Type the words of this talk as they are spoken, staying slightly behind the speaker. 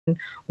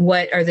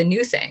what are the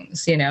new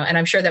things, and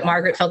I'm sure that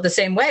Margaret felt the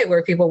same way,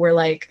 where people were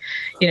like,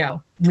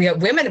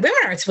 women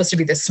aren't supposed to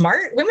be this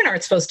smart. Women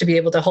aren't supposed to be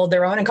able to hold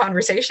their own in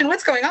conversation.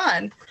 What's going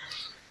on?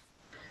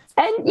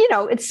 And,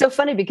 it's so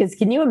funny because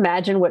can you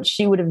imagine what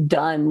she would have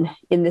done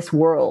in this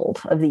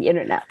world of the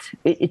internet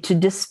to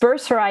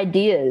disperse her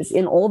ideas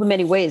in all the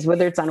many ways,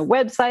 whether it's on a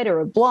website or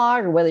a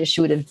blog, or whether she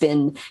would have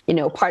been,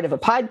 part of a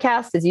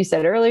podcast, as you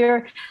said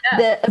earlier. Yeah.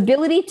 The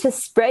ability to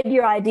spread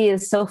your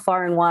ideas so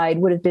far and wide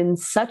would have been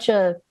such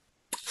a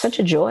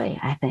joy,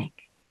 I think.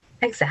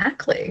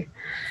 Exactly.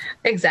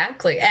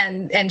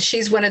 And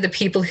she's one of the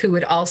people who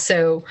would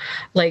also,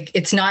 like,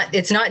 it's not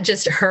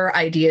just her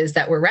ideas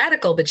that were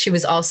radical, but she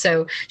was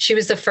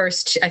the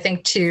first, I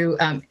think, to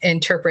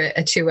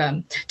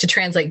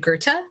translate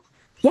Goethe.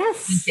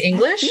 Yes. Into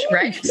English,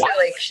 right? Yes.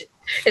 So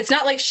it's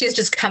not like she's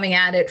just coming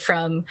at it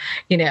from,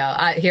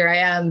 here I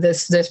am,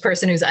 this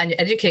person who's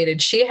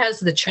uneducated. She has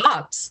the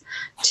chops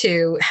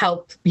to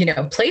help,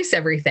 place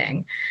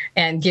everything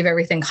and give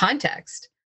everything context.